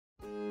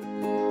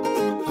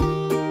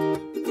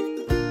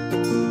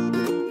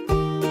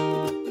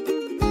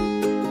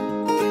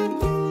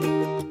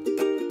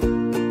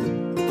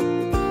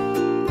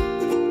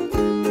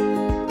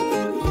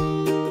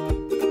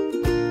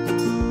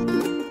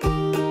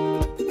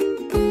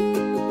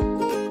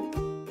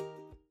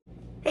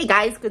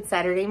Guys, good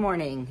Saturday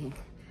morning.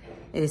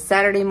 It is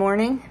Saturday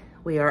morning.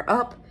 We are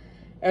up.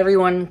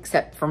 Everyone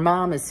except for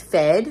Mom is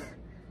fed.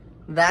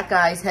 That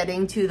guy's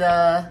heading to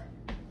the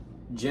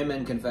gym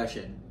and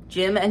confession.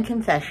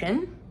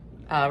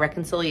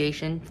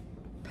 Reconciliation,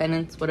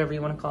 penance, whatever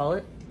you want to call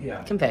it.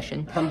 Yeah.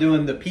 Confession. I'm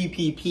doing the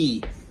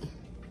PPP.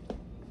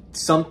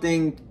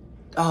 Something.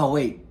 Oh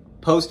wait,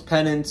 post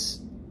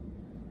penance.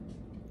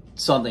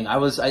 Something. I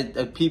was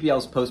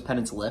post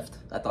penance lift.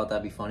 I thought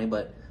that'd be funny,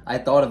 but I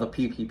thought of a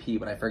PPP,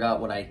 but I forgot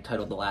what I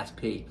titled the last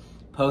P.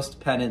 Post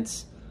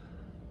penance.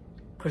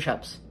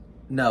 Push-ups.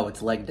 No,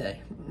 it's leg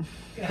day.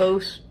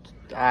 Post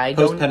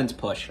penance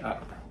push.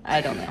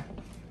 I don't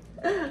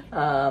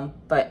know.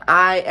 But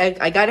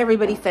I got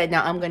everybody fed.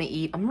 Now I'm gonna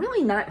eat. I'm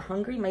really not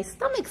hungry. My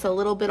stomach's a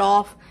little bit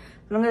off,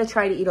 but I'm gonna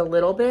try to eat a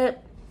little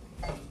bit.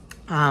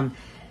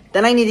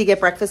 Then I need to get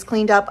breakfast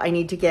cleaned up. I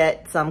need to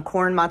get some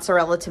corn,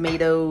 mozzarella,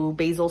 tomato,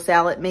 basil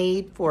salad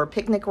made for a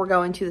picnic we're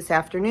going to this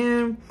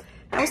afternoon.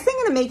 I was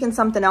thinking of making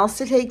something else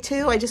to take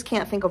too. I just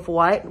can't think of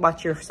what.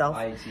 Watch yourself.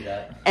 I see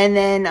that. And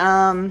then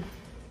I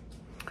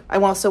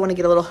also want to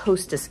get a little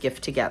hostess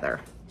gift together.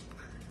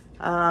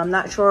 I'm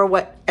not sure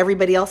what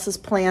everybody else's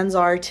plans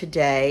are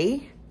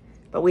today,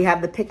 but we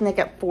have the picnic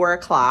at 4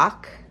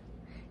 o'clock.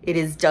 It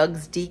is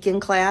Doug's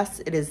deacon class.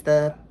 It is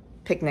the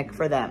picnic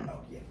for them.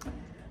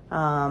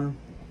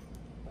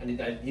 He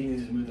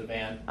needs to move the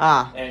van.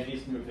 And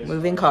he's to move his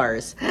moving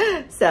cars.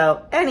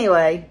 So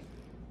anyway,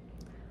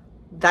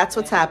 that's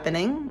what's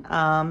happening.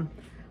 I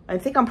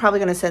think I'm probably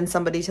going to send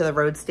somebody to the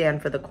road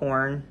stand for the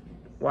corn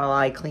while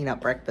I clean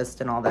up breakfast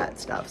and all that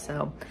stuff.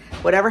 So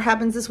whatever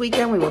happens this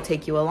weekend, we will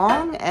take you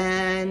along,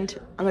 and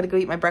I'm going to go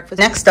eat my breakfast.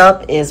 Next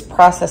up is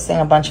processing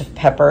a bunch of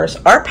peppers.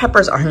 Our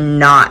peppers are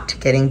not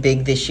getting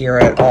big this year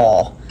at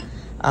all.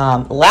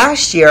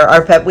 Last year,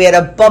 we had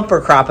a bumper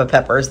crop of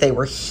peppers. They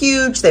were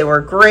huge. They were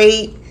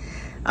great.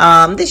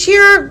 This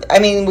year, I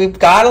mean, we've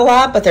got a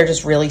lot, but they're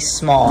just really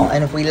small.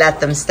 And if we let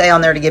them stay on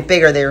there to get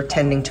bigger, they're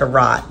tending to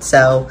rot.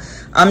 So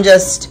I'm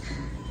just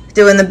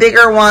doing the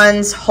bigger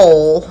ones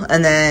whole,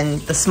 and then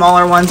the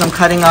smaller ones I'm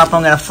cutting up.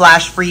 I'm going to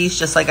flash freeze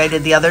just like I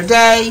did the other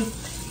day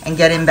and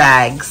get in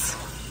bags.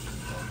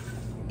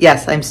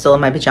 Yes, I'm still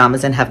in my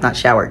pajamas and have not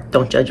showered.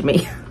 Don't judge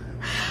me.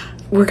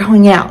 We're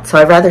going out, so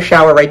I'd rather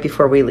shower right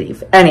before we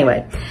leave.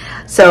 Anyway,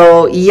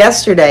 so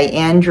yesterday,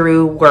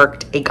 Andrew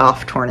worked a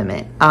golf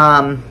tournament.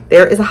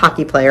 There is a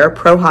hockey player, a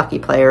pro hockey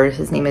player.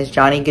 His name is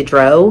Johnny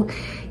Gaudreau.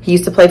 He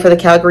used to play for the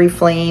Calgary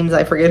Flames.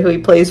 I forget who he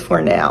plays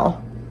for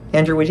now.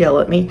 Andrew would yell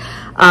at me.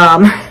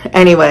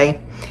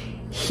 Anyway,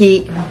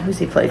 who's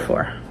he play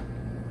for?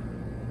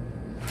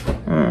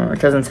 It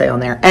doesn't say on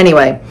there.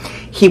 Anyway,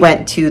 he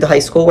went to the high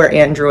school where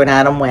Andrew and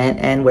Adam went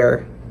and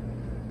where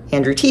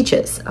Andrew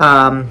teaches.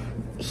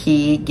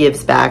 He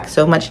gives back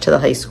so much to the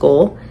high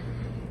school.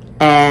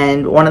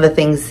 And one of the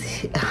things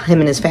him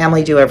and his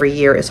family do every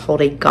year is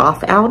hold a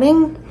golf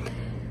outing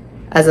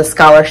as a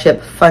scholarship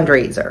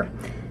fundraiser.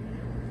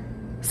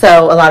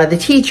 So a lot of the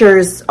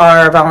teachers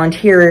are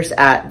volunteers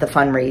at the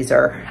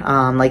fundraiser.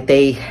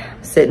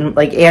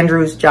 Like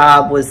Andrew's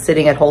job was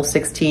sitting at hole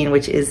 16,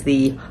 which is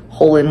the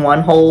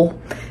hole-in-one hole.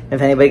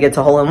 If anybody gets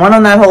a hole-in-one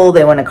on that hole,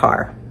 they win a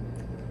car.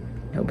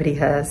 Nobody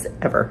has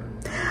ever.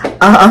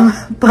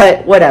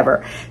 But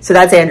whatever. So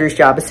that's Andrew's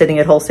job, is sitting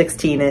at hole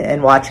 16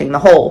 and watching the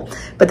hole.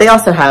 But they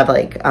also have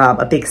like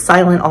a big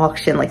silent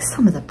auction. Like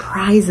some of the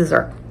prizes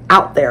are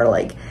out there,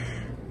 like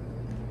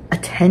a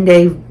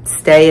 10-day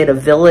stay at a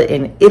villa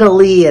in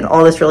Italy and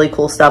all this really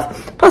cool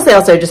stuff. Plus they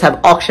also just have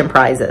auction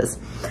prizes.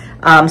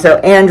 So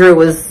Andrew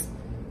was,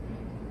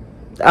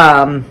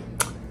 putting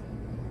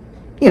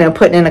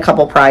in a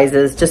couple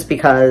prizes just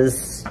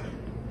because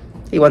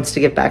he wants to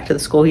give back to the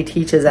school he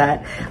teaches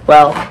at.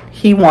 Well,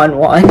 he won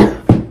one.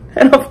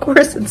 And of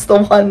course it's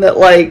the one that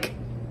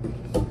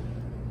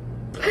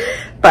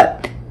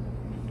but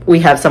we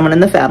have someone in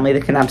the family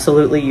that can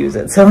absolutely use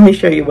it. So let me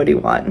show you what he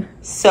won.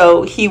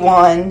 So he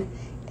won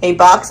a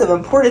box of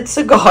imported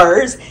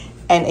cigars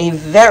and a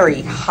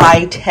very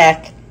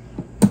high-tech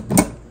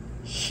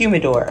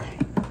humidor.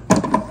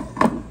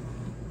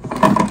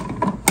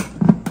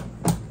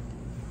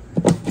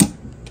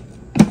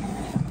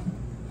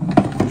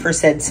 For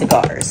said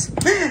cigars.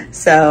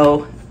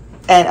 So,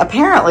 and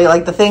apparently,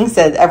 like the thing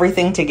said,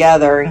 everything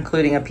together,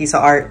 including a piece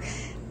of art,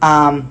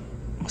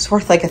 was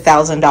worth like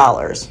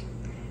 $1,000.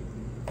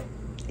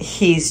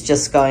 He's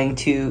just going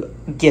to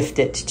gift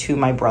it to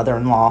my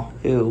brother-in-law,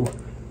 who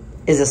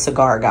is a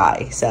cigar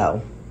guy.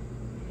 So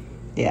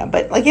yeah,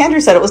 but like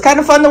Andrew said, it was kind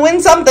of fun to win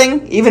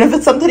something, even if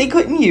it's something he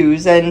couldn't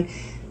use. And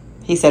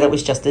he said it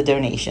was just a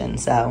donation.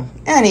 So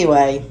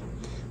anyway,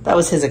 that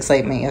was his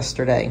excitement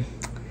yesterday.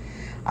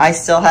 I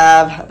still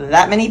have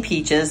that many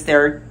peaches.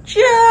 They're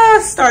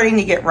just starting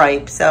to get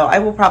ripe, so I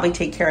will probably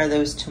take care of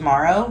those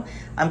tomorrow.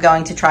 I'm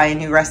going to try a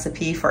new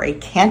recipe for a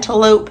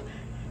cantaloupe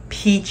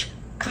peach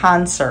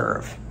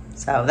conserve.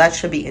 So that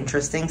should be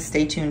interesting.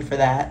 Stay tuned for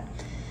that.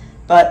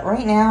 But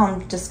right now,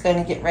 I'm just going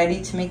to get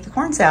ready to make the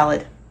corn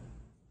salad.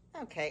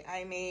 Okay,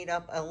 I made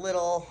up a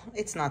little,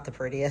 it's not the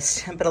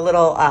prettiest, but a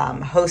little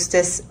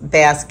hostess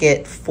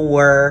basket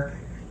for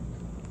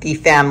the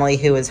family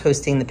who is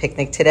hosting the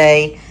picnic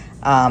today.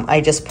 I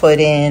just put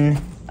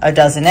in a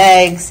dozen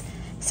eggs,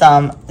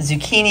 some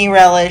zucchini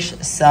relish,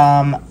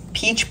 some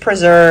peach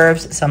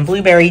preserves, some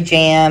blueberry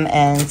jam,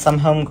 and some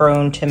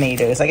homegrown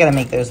tomatoes. I gotta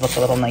make those look a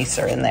little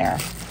nicer in there.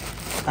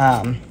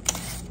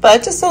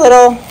 But just a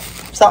little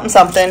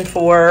something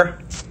for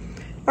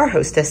our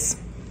hostess.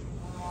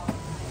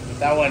 If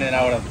that went in,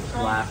 I would have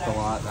Laughed a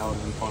lot. That would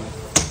have been funny.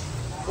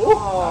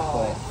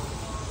 Oh.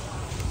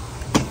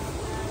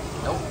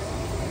 Nope.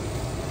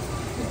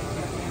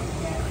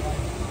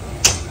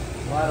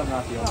 Glad I'm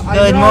not the only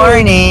Good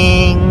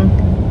morning.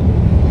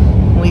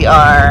 We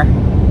are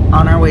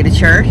on our way to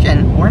church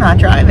and we're not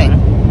driving.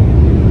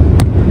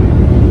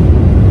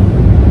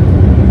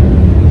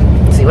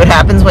 See what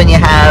happens when you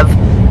have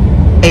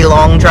a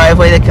long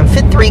driveway that can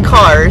fit 3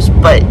 cars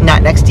but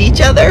not next to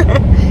each other.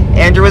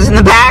 Andrew was in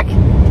the back,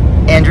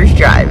 Andrew's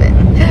driving.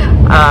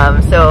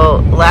 So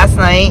last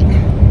night,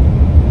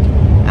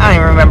 I don't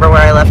even remember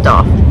where I left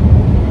off.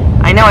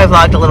 I know I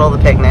vlogged a little of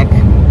the picnic.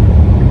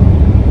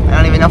 I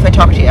don't even know if I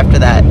talked to you after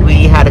that.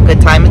 We had a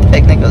good time at the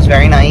picnic. It was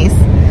very nice.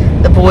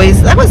 The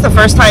boys, that was the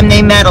first time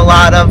they met a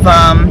lot of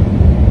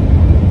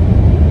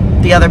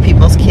the other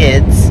people's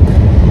kids.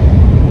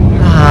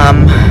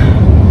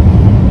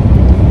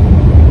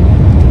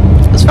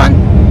 It was fun.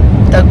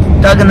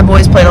 Doug and the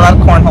boys played a lot of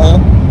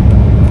cornhole.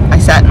 I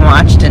sat and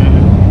watched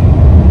and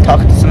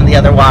talked to some of the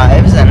other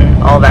wives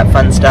and all that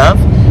fun stuff.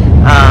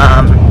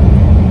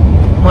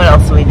 What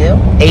else did we do?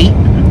 Ate.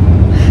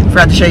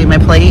 Forgot to show you my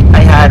plate. I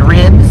had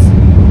ribs.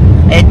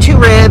 I had 2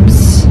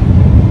 ribs,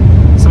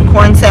 some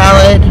corn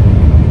salad.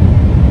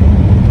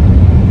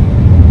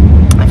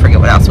 I forget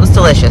what else. It was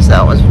delicious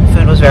though.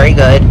 Food was very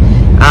good.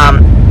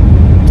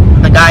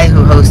 The guy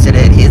who hosted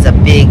it, he's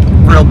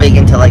real big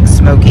into like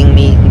smoking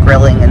meat and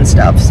grilling and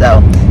stuff.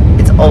 So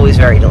it's always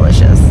very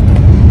delicious.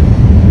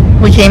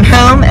 We came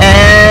home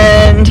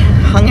and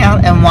hung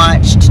out and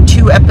watched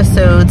 2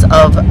 episodes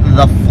of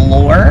The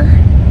Floor.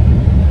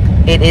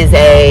 It is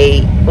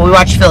we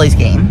watched Philly's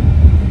game,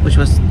 which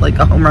was like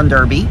a home run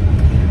derby.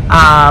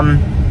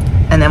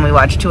 And then we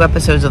watched 2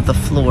 episodes of The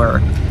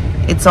Floor.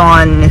 It's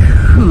on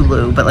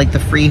Hulu, but like the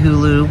free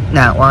Hulu.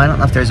 No, well, I don't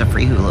know if there's a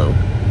free Hulu.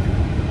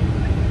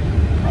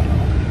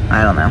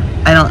 I don't know.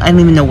 I don't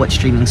even know what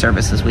streaming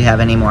services we have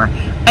anymore.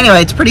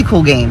 Anyway, it's a pretty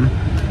cool game.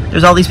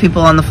 There's all these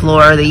people on the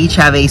floor. They each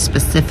have a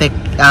specific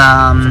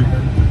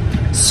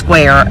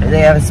square.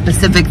 They have a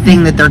specific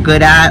thing that they're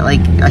good at,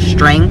 like a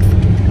strength.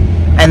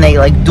 And they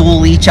like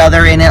duel each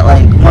other in it.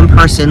 Like one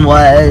person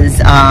was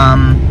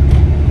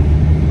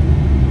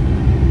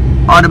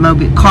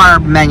car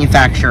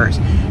manufacturers.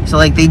 So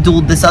like they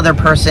dueled this other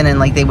person and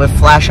like they would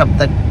flash up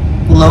the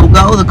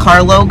logo, the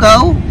car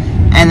logo.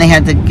 And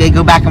they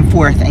go back and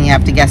forth and you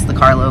have to guess the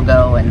car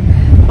logo. And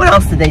what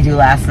else did they do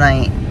last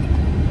night?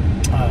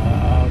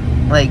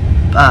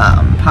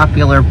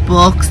 Popular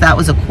books. That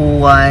was a cool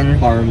one.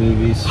 Horror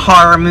movies.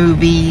 Horror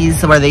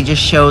movies where they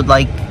just showed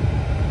like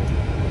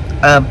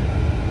a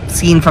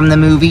scene from the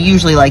movie,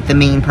 usually like the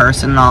main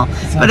person and all.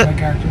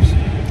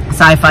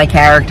 Sci-fi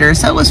characters.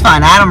 So it was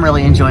fun. Adam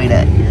really enjoyed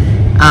it.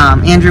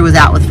 Andrew was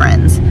out with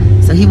friends,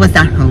 so he was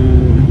not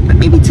home. But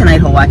maybe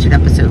tonight he'll watch an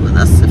episode with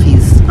us if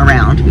he's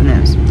around. Who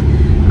knows?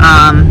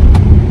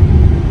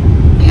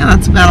 Yeah,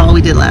 that's about all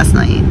we did last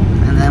night.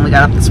 And then we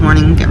got up this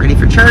morning, get ready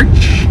for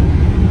church.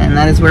 And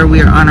that is where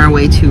we are on our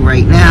way to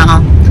right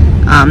now.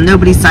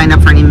 Nobody's signed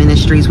up for any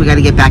ministries. We got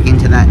to get back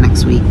into that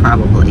next week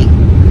probably.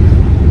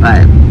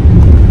 But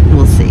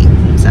we'll see.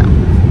 So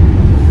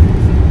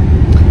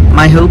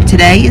my hope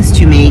today is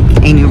to make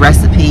a new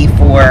recipe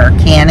for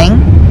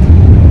canning.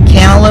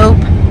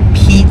 Cantaloupe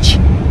peach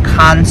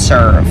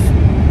conserve.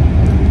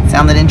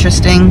 Sounded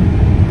interesting?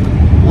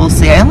 We'll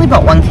see. I only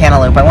bought 1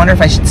 cantaloupe. I wonder if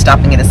I should stop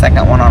and get a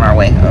second one on our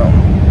way home.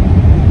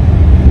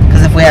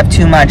 Because if we have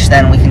too much,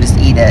 then we can just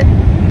eat it.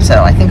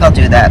 So I think I'll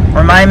do that.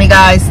 Remind me,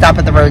 guys, stop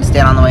at the road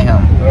stand on the way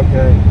home.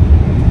 Okay.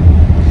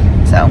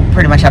 So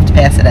pretty much have to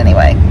pass it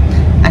anyway.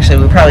 Actually,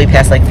 we probably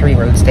pass like 3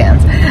 road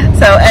stands.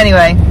 So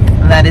anyway,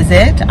 that is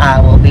it. I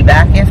will be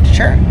back after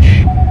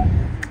church.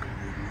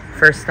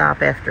 First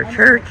stop after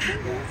church.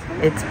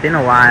 It's been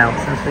a while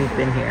since we've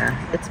been here.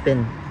 It's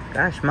been,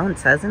 gosh,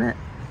 months, hasn't it?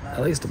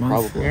 At least a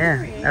month. Probably.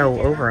 Yeah. Oh,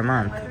 over a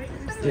month.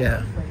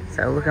 Yeah.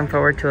 So looking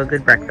forward to a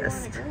good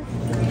breakfast.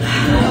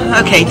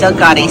 Okay, Doug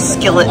got a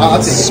skillet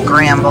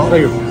scramble.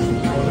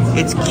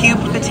 It's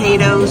cubed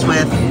potatoes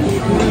with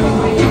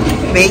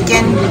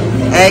bacon,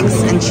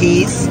 eggs, and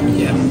cheese.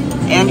 Yeah.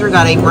 Andrew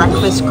got a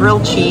breakfast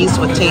grilled cheese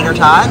with tater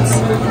tots.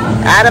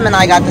 Adam and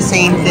I got the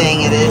same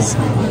thing. It is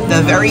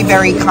the very,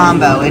 very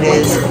combo. It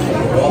is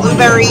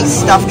blueberry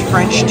stuffed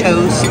French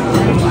toast.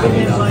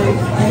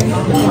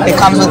 It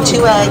comes with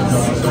 2 eggs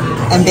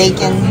and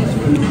bacon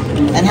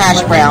and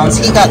hash browns.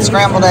 He got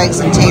scrambled eggs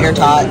and tater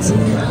tots.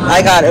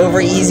 I got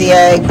over easy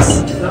eggs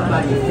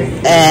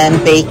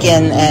and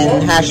bacon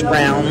and hash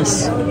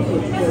browns.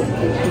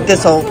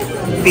 This'll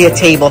be a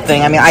table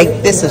thing. I mean,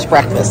 this is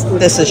breakfast.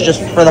 This is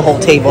just for the whole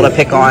table to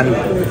pick on.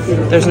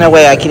 There's no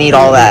way I can eat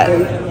all that.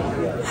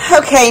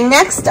 Okay,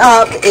 next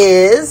up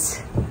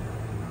is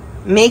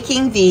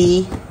making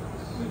the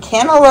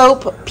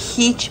cantaloupe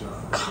peach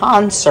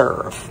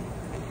conserve.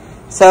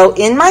 So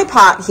in my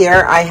pot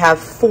here, I have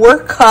 4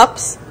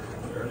 cups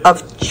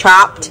of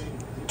chopped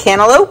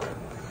cantaloupe,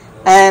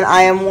 and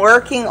I am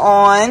working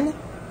on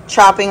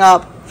chopping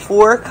up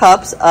 4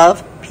 cups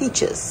of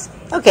peaches.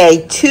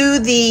 Okay, to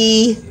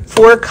the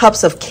 4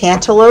 cups of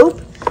cantaloupe,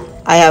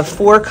 I have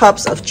 4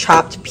 cups of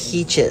chopped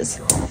peaches.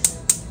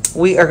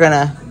 We are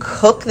gonna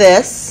cook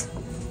this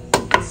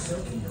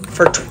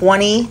for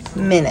 20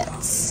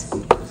 minutes.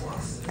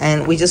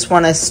 And we just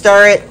wanna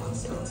stir it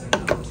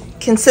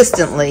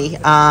consistently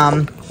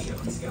and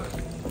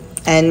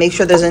make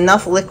sure there's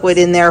enough liquid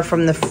in there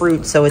from the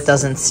fruit so it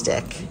doesn't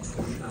stick.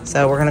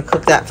 So we're gonna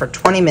cook that for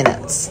 20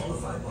 minutes.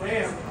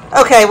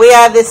 Okay, we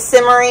have this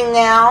simmering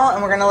now,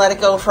 and we're gonna let it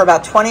go for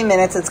about 20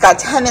 minutes. It's got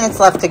 10 minutes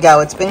left to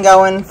go. It's been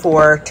going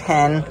for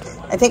 10.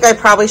 I think I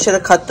probably should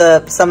have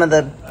cut some of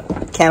the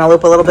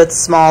cantaloupe a little bit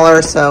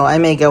smaller, so I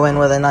may go in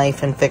with a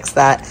knife and fix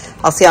that.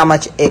 I'll see how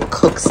much it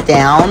cooks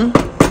down.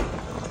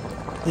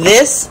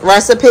 This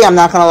recipe, I'm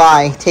not gonna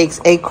lie,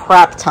 takes a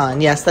crap ton.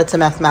 Yes, that's a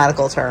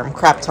mathematical term,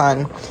 crap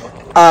ton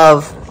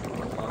of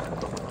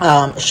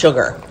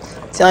sugar.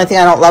 It's the only thing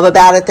I don't love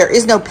about it. There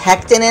is no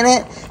pectin in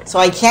it, so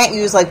I can't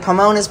use like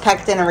Pomona's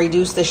pectin and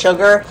reduce the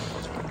sugar.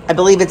 I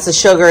believe it's the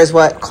sugar is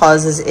what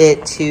causes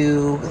it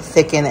to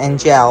thicken and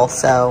gel,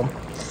 so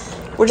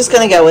we're just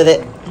gonna go with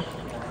it.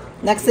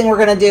 Next thing we're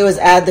gonna do is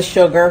add the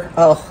sugar.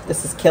 Oh,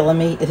 this is killing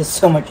me. It is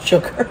so much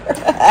sugar.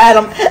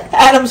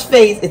 Adam's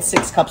face. It's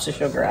 6 cups of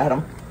sugar,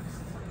 Adam.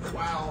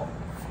 Wow.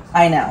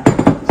 I know.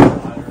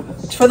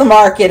 It's for the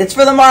market. It's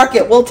for the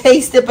market. We'll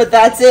taste it, but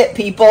that's it,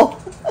 people.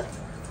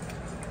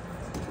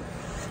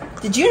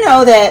 Did you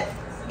know that,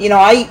 you know,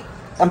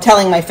 I'm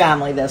telling my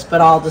family this, but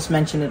I'll just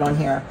mention it on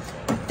here.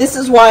 This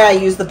is why I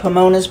use the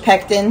Pomona's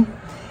pectin.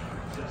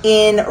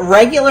 In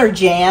regular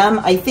jam,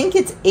 I think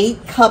it's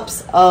 8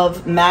 cups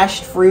of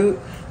mashed fruit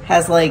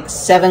has like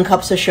 7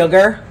 cups of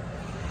sugar.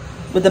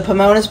 With the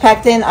Pomona's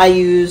pectin, I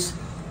use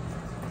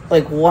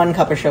like 1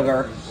 cup of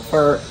sugar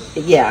for,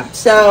 yeah.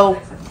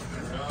 So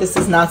this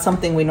is not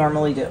something we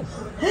normally do.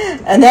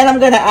 And then I'm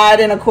going to add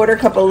in a 1/4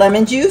 cup of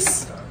lemon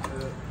juice.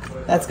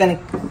 That's going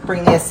to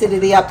bring the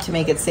acidity up to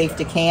make it safe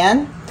to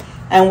can.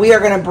 And we are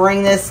going to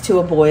bring this to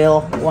a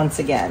boil once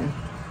again.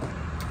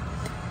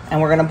 And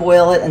we're going to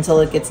boil it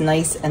until it gets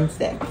nice and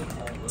thick.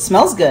 It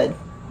smells good.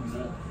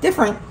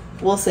 Different.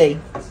 We'll see.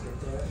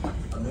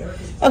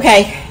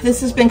 Okay, this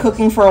has been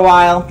cooking for a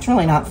while. It's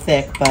really not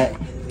thick, but...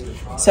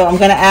 So I'm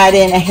going to add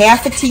in a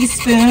 1/2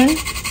 teaspoon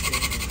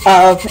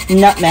of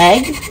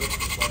nutmeg.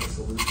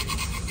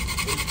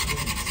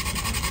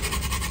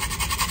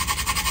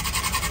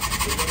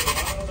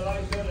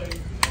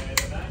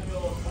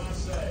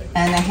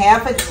 And a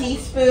 1/2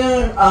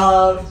 teaspoon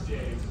of...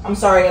 I'm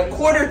sorry, a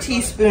 1/4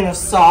 teaspoon of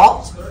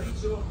salt.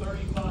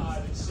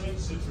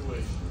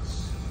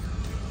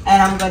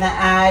 And I'm going to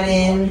add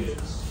in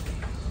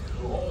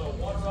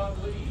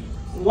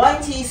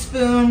 1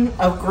 teaspoon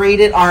of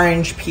grated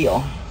orange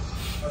peel.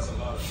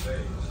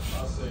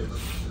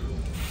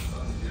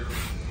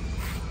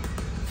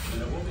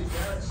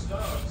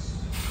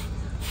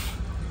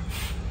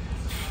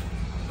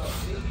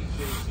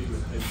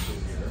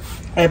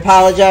 I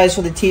apologize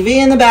for the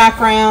TV in the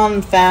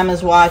background. Fam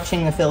is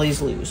watching the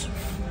Phillies lose.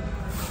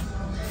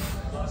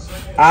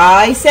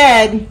 I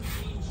said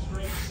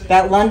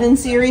that London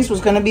series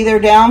was going to be their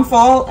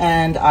downfall,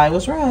 and I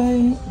was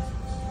right.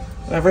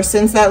 Ever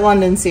since that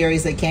London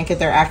series, they can't get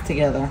their act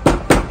together.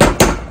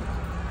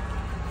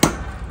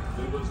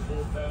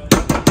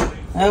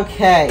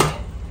 Okay.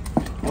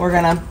 We're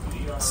going to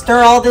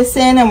stir all this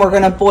in, and we're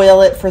going to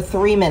boil it for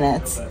 3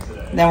 minutes.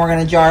 Then we're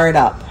going to jar it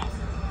up.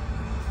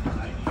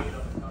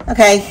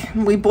 Okay,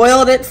 we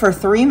boiled it for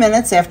 3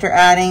 minutes after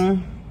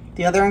adding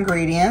the other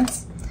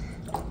ingredients.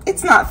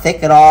 It's not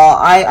thick at all.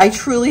 I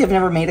truly have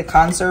never made a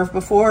conserve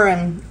before,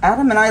 and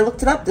Adam and I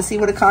looked it up to see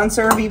what a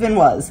conserve even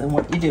was and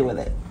what you do with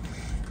it.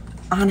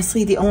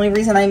 Honestly, the only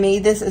reason I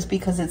made this is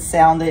because it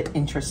sounded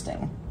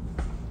interesting.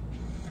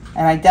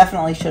 And I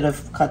definitely should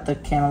have cut the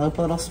cantaloupe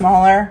a little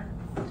smaller.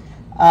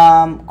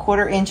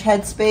 1/4 inch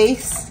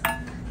headspace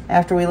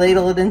after we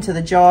ladle it into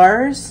the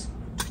jars.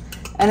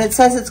 And it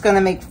says it's going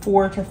to make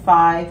 4 to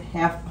 5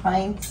 1/2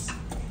 pints.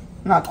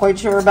 I'm not quite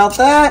sure about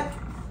that.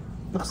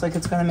 Looks like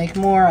it's going to make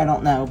more. I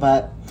don't know,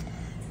 but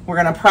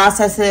we're going to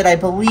process it. I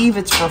believe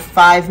it's for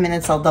 5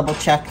 minutes. I'll double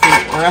check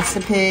the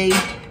recipe.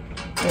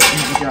 Get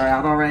the jar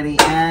out already.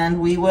 And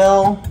we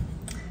will,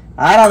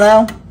 I don't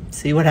know,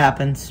 see what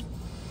happens.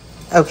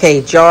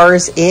 Okay,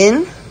 jar's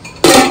in.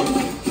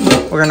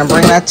 We're going to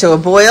bring that to a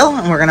boil,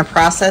 and we're going to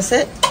process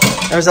it.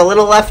 There's a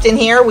little left in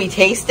here. We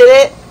tasted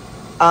it.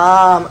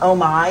 Oh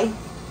my.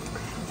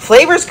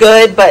 Flavor's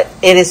good, but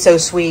it is so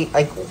sweet.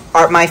 Like,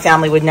 my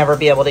family would never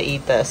be able to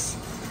eat this.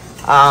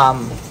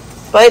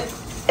 But,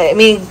 I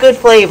mean, good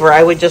flavor.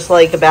 I would just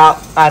like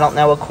about, I don't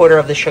know, 1/4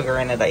 of the sugar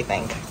in it, I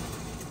think.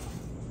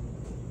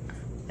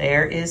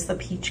 there is the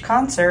peach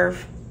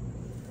conserve.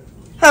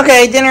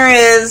 Okay, dinner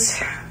is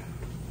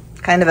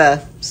kind of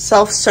a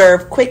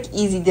self-serve, quick,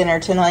 easy dinner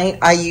tonight.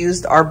 I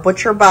used our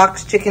Butcher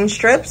Box chicken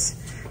strips,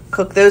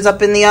 cooked those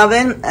up in the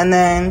oven, and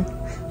then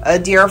a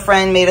dear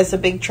friend made us a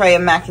big tray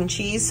of mac and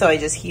cheese, so I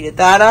just heated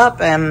that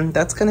up, and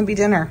that's gonna be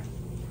dinner.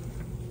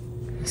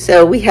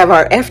 So we have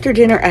our after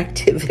dinner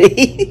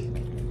activity.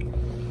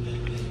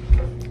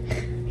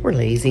 We're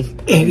lazy.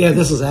 Yeah,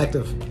 this is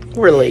active.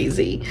 We're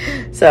lazy.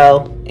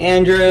 So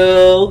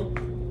Andrew,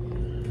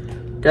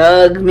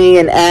 Doug, me,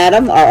 and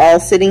Adam are all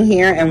sitting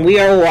here, and we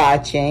are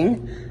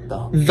watching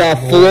The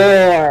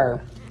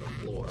Floor.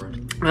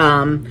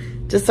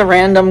 Just a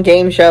random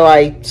game show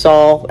I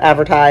saw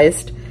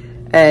advertised,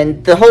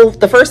 and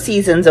the first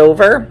season's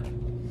over,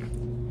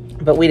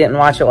 but we didn't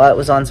watch it while it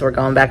was on, so we're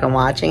going back and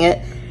watching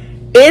it.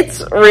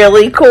 It's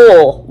really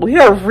cool. We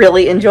are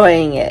really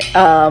enjoying it.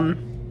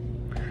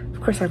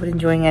 Of course, I would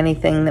enjoy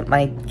anything that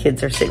my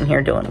kids are sitting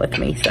here doing with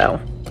me,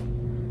 so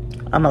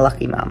I'm a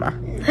lucky mama.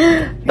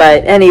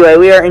 But anyway,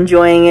 we are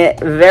enjoying it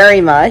very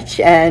much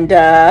and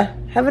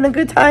having a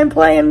good time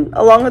playing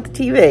along with the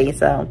TV.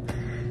 So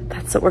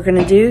that's what we're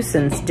gonna do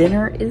since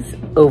dinner is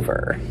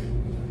over.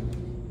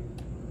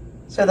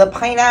 So the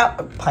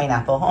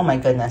pineapple, oh my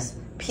goodness,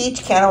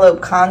 peach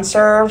cantaloupe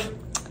conserve,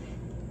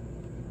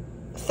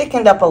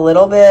 thickened up a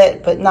little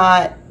bit, but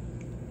not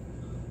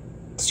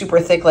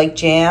super thick like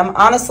jam.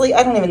 Honestly,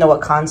 I don't even know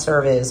what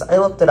conserve is. I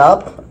looked it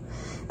up,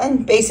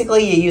 and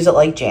basically you use it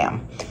like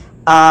jam.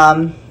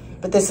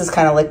 But this is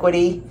kind of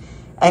liquidy,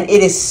 and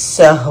it is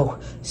so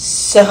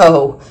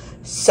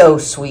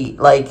sweet,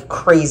 like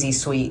crazy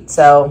sweet.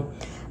 So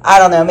I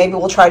don't know, maybe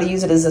we'll try to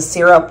use it as a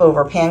syrup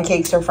over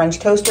pancakes or French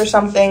toast or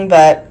something,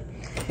 but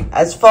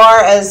as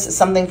far as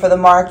something for the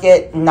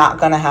market, not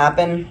gonna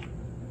happen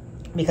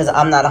because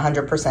I'm not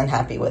 100%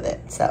 happy with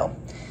it. So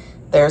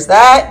there's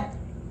that.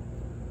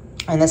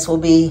 And this will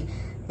be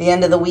the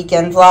end of the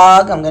weekend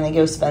vlog. I'm gonna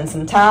go spend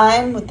some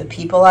time with the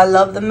people I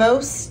love the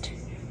most,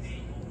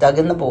 Doug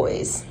and the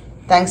boys.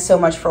 Thanks so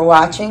much for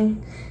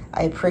watching.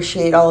 I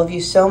appreciate all of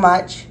you so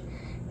much.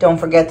 Don't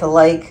forget to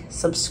like,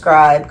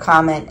 subscribe,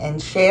 comment,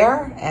 and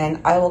share,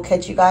 and I will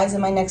catch you guys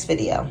in my next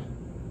video.